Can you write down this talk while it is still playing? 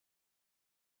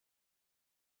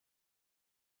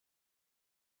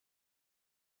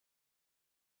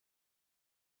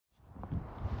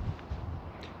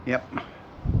Yep,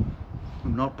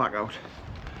 I'm not back out.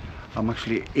 I'm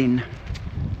actually in.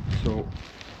 So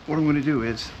what I'm going to do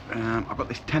is, I've got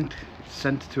this tent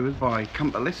sent to us by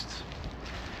Camper Lists.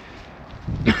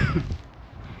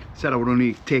 Said I would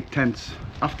only take tents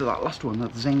after that last one,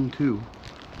 that Zeng 2.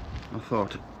 I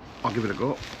thought I'll give it a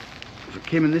go. So it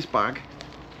came in this bag,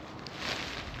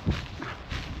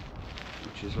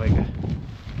 which is like a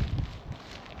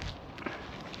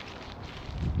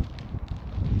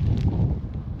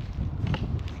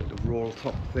roll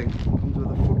top thing. Comes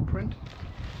with a footprint.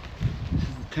 This is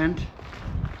the tent,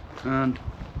 and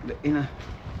the inner's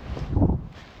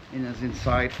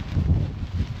inside.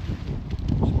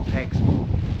 Some pegs.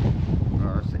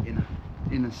 It's the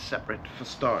inner's separate for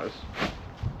starters.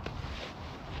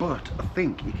 But I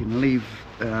think you can leave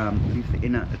the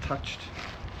inner attached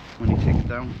when you take it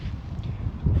down. So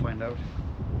we'll find out.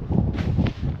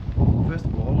 First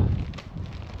of all,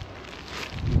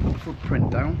 you put the footprint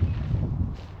down.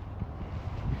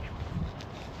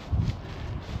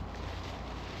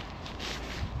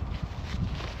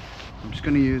 I'm just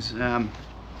going to use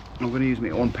my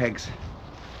own pegs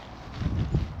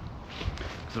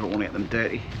because I don't want to get them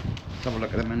dirty. Let's have a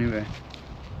look at them anyway.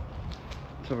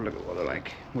 Let's have a look at what they're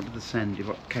like. What do they send you?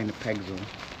 What kind of pegs are they?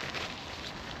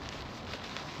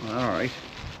 Well, alright.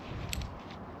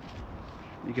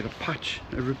 You get a patch,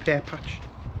 a repair patch.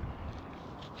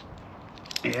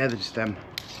 Yeah, they're just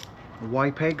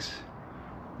Y pegs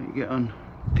that you get on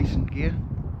decent gear.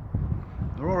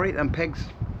 They're alright, them pegs.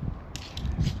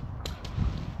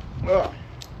 Oh,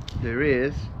 there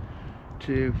is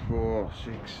 2, 4,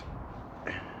 6,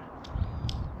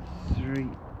 3,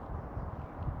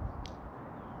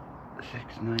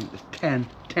 6, 9, there's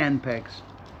 10 pegs.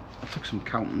 I took some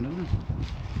counting, didn't I?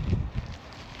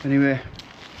 Anyway,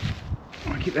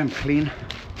 I keep them clean,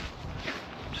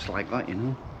 just like that, you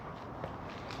know.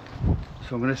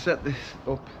 So I'm going to set this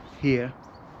up here.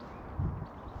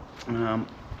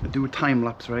 Do a time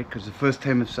lapse, right? Because the first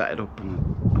time I've set it up and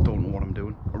I don't know what I'm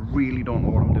doing. I really don't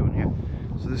know what I'm doing here.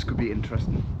 So this could be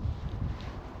interesting.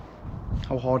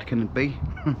 How hard can it be?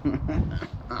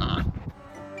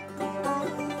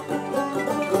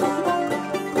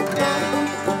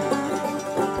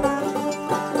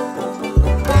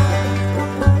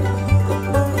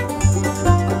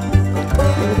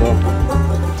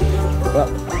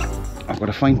 I've got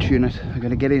to fine tune it. I'm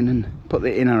going to get in and put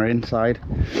the inner inside.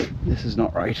 This is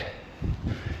not right.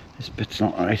 This bit's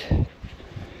not right.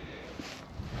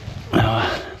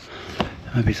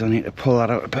 Maybe I need to pull that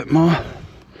out a bit more.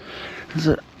 Is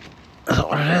that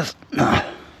what it is? No.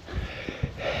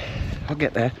 I'll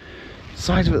get there.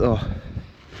 Size of it though.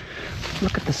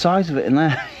 Look at the size of it in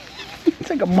there. It's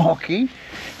like a marquee.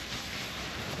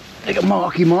 Like a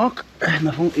marquee mark in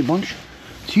the funky bunch.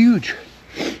 It's huge.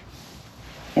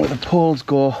 Where the poles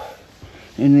go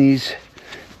in these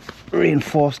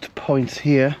reinforced points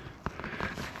here.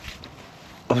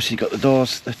 Obviously you've got the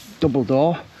doors, the double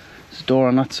door. There's a door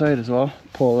on that side as well,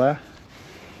 pole there.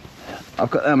 I've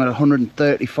got them at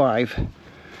 135.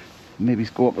 Maybe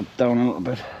go up and down a little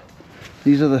bit.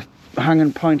 These are the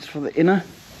hanging points for the inner.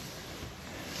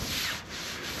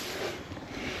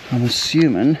 I'm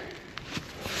assuming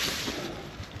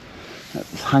that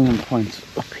there's hanging points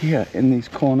up here in these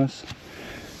corners.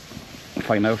 I'll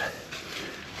find out.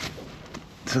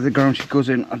 So the ground sheet goes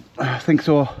in, I think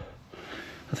so.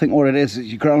 I think what it is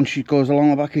your ground sheet goes along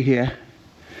the back of here,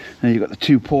 and you've got the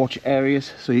 2 porch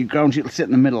areas, so your ground sheet will sit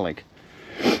in the middle like.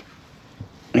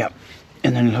 Yep.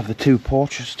 And then you'll have the 2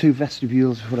 porches, 2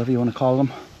 vestibules, whatever you want to call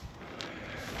them.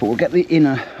 But we'll get the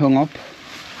inner hung up.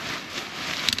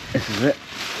 This is it.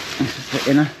 This is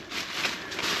the inner.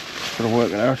 Just gotta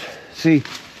work it out. See,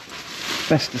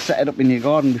 best to set it up in your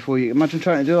garden before you imagine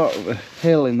trying to do that with a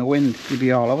hill in the wind. You'd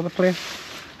be all over the place.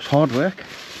 It's hard work.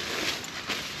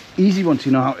 Easy once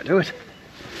you know how to do it.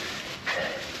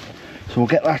 So we'll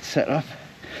get that set up,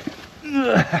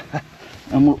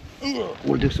 and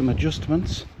we'll do some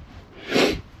adjustments.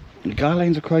 The guy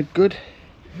lines are quite good,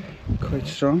 quite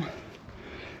strong.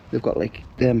 They've got like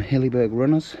them Hillyberg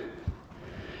runners.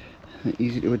 They're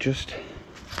easy to adjust.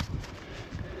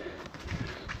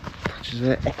 Patches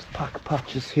there, X-Pack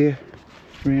patches here,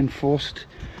 reinforced.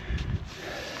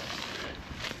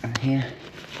 And here,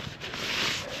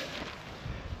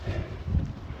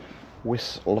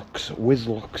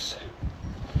 Whislux.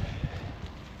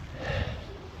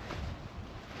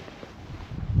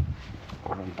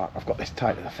 Back. I've got this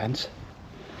tied to the fence.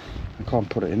 I can't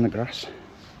put it in the grass,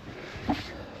 but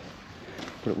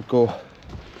it would go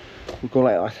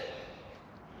like that.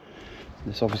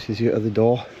 This obviously is your other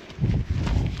door.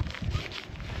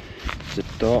 Zip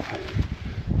door,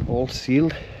 all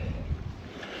sealed.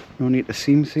 No need to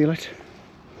seam seal it.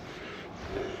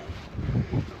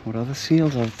 What other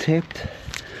seals are taped? I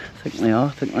think they are. I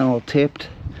think they're all taped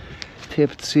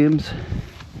seams,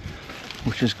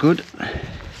 which is good.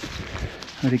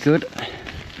 Very good.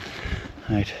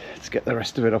 Right, let's get the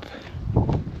rest of it up.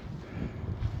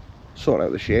 Sort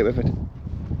out the shape of it.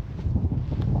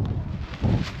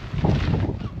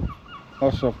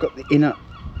 Also, I've got the inner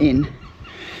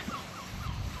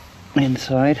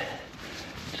inside.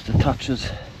 Just attaches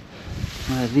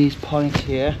these points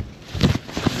here.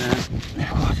 I've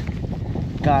got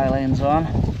GUYLINES on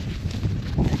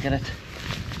to get it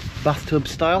bathtub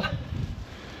style,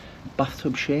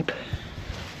 bathtub shape.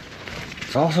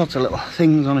 There's all sorts of little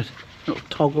things on it, little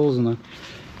toggles, and I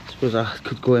suppose I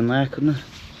could go in there, couldn't I?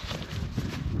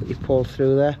 But you pull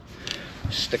through there.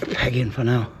 I'll stick a peg in for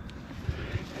now.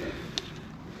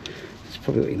 That's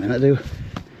probably what you're meant to do.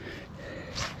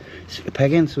 Stick a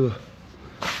peg in so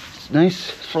it's nice,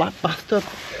 flat bathtub.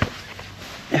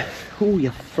 Oh,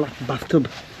 you flat bathtub.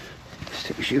 Let's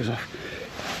take my shoes off.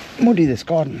 Muddy this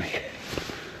garden, like.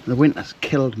 The winter's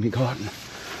killed me garden.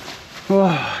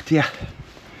 Oh dear.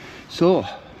 So,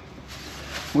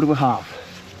 what do we have?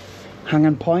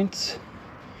 Hanging points.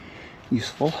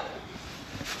 Useful.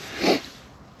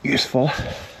 Useful.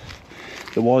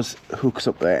 There was hooks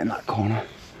up there in that corner.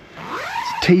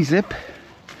 It's a T-zip,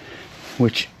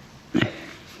 which,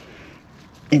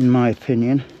 in my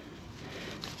opinion,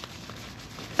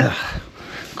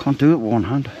 can't do it with one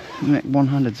hand. Make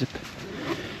one-handed zip.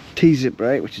 T-zip,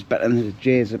 right, which is better than the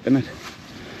J-zip, in it.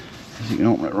 As you can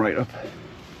open it right up.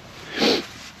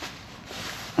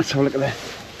 Let's have a look at the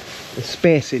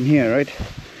space in here, right?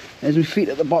 There's my feet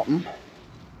at the bottom.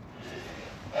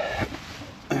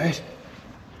 Right.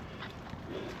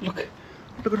 Look at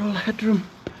all the headroom.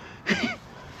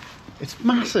 It's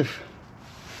massive.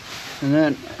 And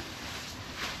then,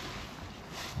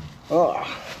 oh,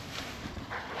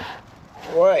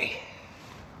 right.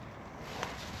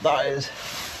 That is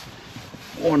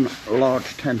one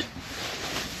large tent.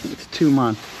 It's a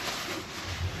two-man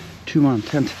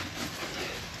tent.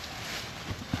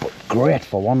 But great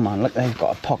for one man. Look, they've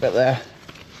got a pocket there.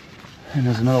 And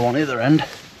there's another one either end.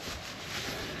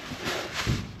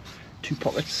 Two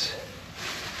pockets.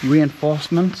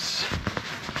 Reinforcements.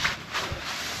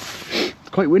 It's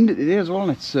quite windy today as well,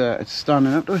 and it's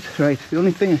standing up to it. Right, the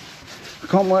only thing I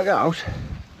can't work out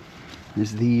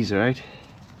is these, right?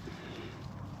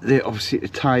 They obviously to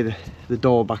tie the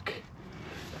door back,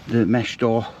 the mesh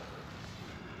door,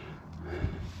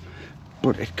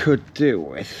 but it could do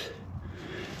with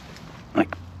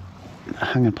like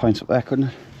hanging points up there, couldn't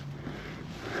it?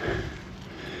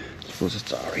 I suppose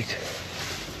it's alright.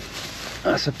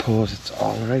 I suppose it's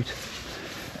alright.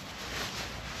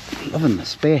 Loving the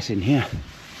space in here.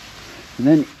 And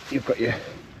then you've got your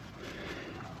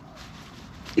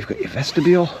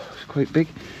vestibule. It's quite big.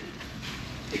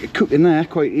 You could cook in there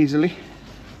quite easily.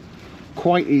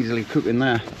 Quite easily cook in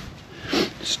there.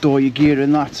 Store your gear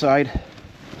in that side.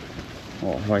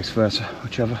 Or vice versa,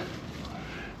 whichever.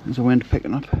 There's a wind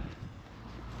picking up.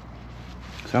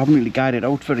 So I haven't really guided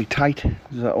out very tight.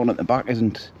 That one at the back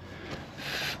isn't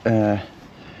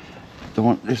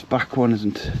this back one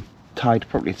isn't tied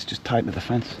properly, it's just tied to the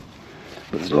fence.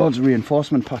 But there's loads of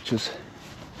reinforcement patches.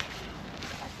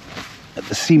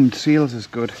 The seamed seals is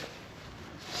good.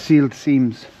 Sealed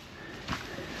seams.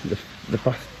 The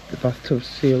bathtub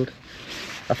sealed.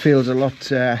 That feels a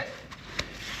lot.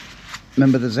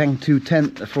 Remember the Zeng 2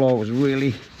 tent? The floor was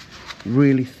really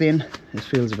thin. This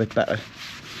feels a bit better.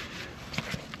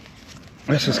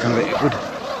 This is kind of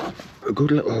a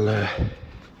good little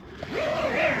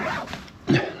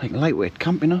like lightweight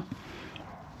camp, you know.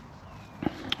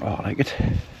 Oh, I like it.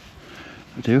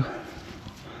 I do.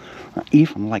 I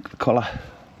even like the colour.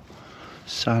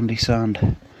 Sandy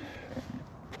sand.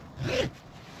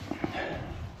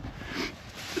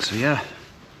 So yeah,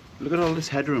 look at all this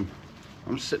headroom.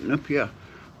 I'm sitting up here.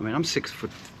 I mean, I'm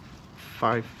 6'5",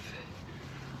 5'11".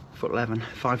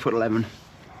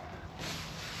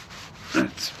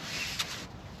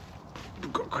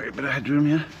 We've got quite a bit of headroom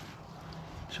here.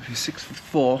 So if you're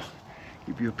 6'4",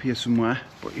 you'd be up here somewhere.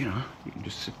 But you know, you can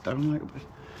just sit down like a bit.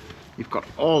 You've got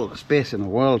all the space in the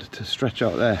world to stretch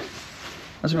out there.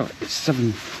 That's about, it's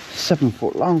 7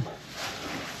 foot long.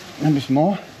 Maybe some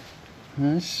more.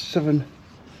 It's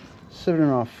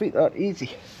 7.5 feet. That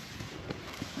easy.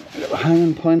 Got the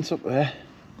hanging points up there.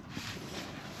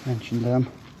 Mentioned them.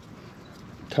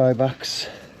 Tie backs.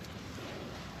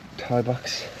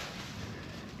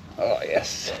 Oh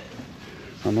yes,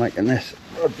 I'm liking this.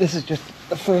 This is just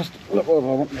the first look over.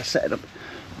 I wanted to set it up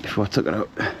before I took it out.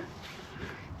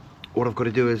 What I've got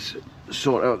to do is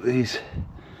sort out these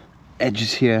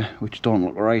edges here which don't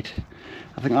look right.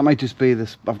 I think that might just be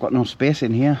this. I've got no space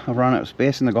in here. I've run out of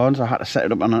space in the garden, so I had to set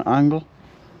it up on an angle.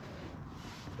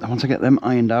 And once I get them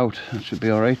ironed out, that should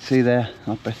be alright. See there,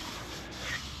 that bit.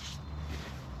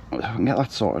 If I can get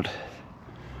that sorted,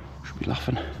 should be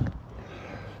laughing.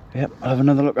 Yep, I'll have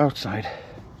another look outside.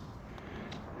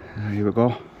 Here we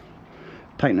go.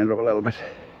 Tighten it up a little bit.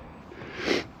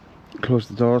 Close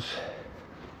the doors.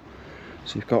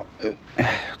 So you've got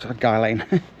a guy line.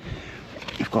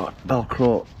 You've got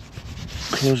Velcro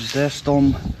closes there,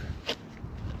 storm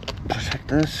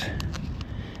protectors.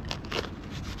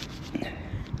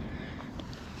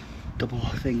 Double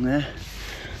thing there.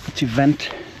 That's your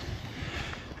vent.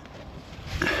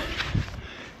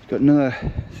 You've got another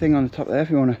thing on the top there if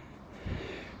you want to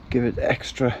give it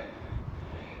extra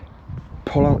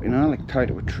pull out, you know, like tied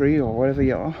to a tree or whatever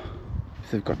you are.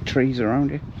 If they've got trees around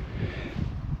you.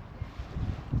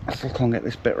 I still can't get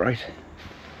this bit right.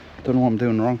 Don't know what I'm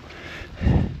doing wrong.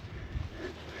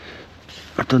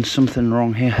 I've done something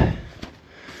wrong here.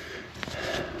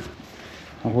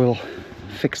 I will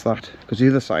fix that because the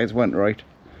other sides went right.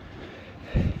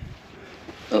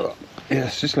 Yeah,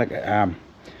 it's just like a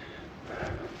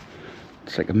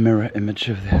it's like a mirror image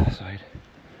of the other side.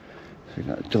 So you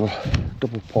got a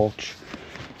double porch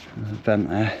vent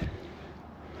there.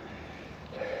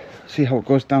 See how it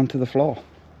goes down to the floor.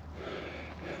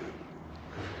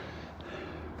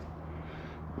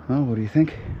 Oh, what do you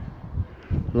think?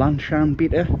 Lanshan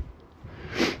beater.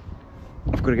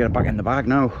 I've got to get it back in the bag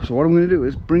now. So what I'm going to do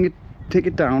is take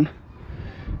it down,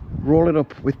 roll it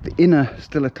up with the inner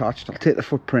still attached. I'll take the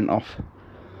footprint off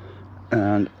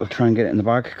and I'll try and get it in the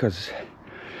bag because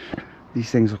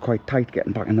these things are quite tight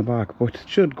getting back in the bag, but it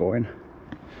should go in.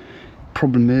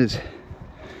 Problem is,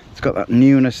 it's got that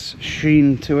newness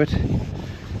sheen to it.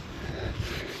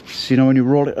 So, you know, when you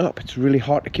roll it up, it's really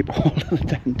hard to keep a hold of the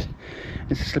dent.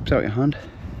 It slips out your hand.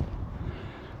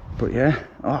 But yeah,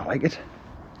 oh, I like it.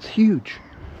 It's huge.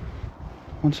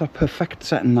 Once I perfect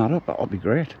setting that up, that'll be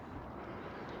great.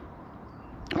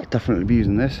 I'll definitely be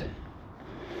using this.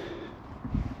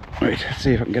 Right, let's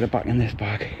see if I can get it back in this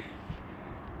bag.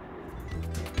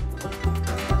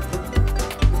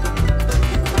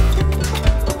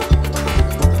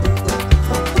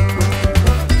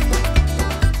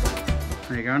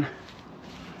 There you go.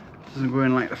 Doesn't go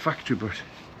in like the factory, but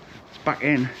it's back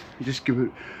in. You just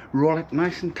roll it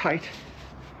nice and tight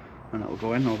and it'll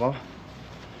go in over.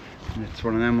 And it's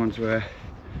one of them ones where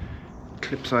it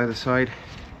clips either side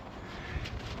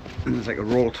and there's like a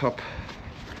roll top.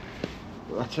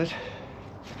 But that's it.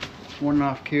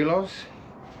 1.5 kilos.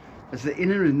 There's the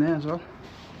inner in there as well.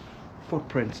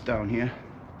 Footprints down here.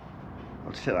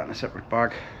 I'll just take that in a separate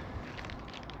bag.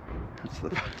 That's the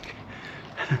bag.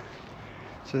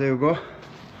 So there we go.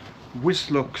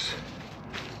 Whislux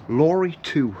Loary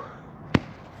 2.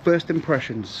 First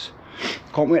impressions.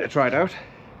 Can't wait to try it out.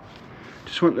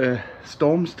 Just want the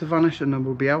storms to vanish and then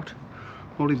we'll be out.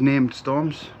 All these named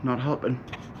storms, not helping.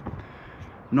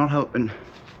 Not helping.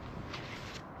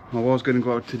 I was going to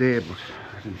go out today, but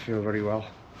I didn't feel very well.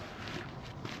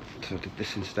 So I did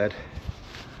this instead.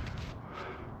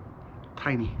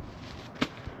 Tiny.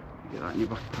 Get that in your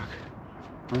backpack.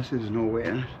 Honestly, there's no weight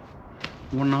in it.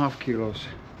 1.5 kilos.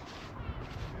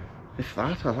 If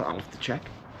that, I'll have to check.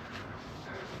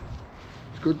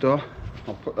 It's good though.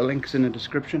 I'll put the links in the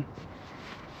description.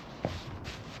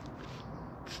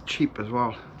 It's cheap as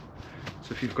well.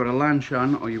 So if you've got a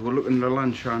Lanshan or you were looking at a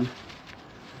Lanshan,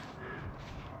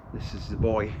 this is the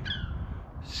boy.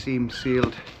 Seam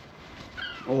sealed.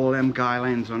 All them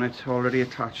guylines on it already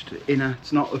attached. Inner.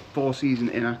 It's not a 4-season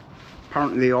inner.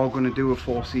 Apparently they are going to do a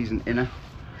 4-season inner.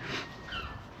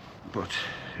 But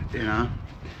you know,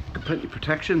 completely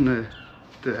protection.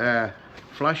 The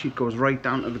fly sheet goes right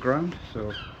down to the ground,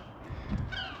 so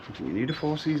I don't think you need a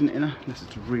 4-season inner unless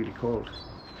it's really cold.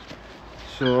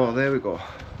 So there we go.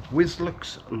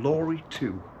 Whislux Loary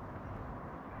 2.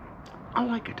 I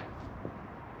like it.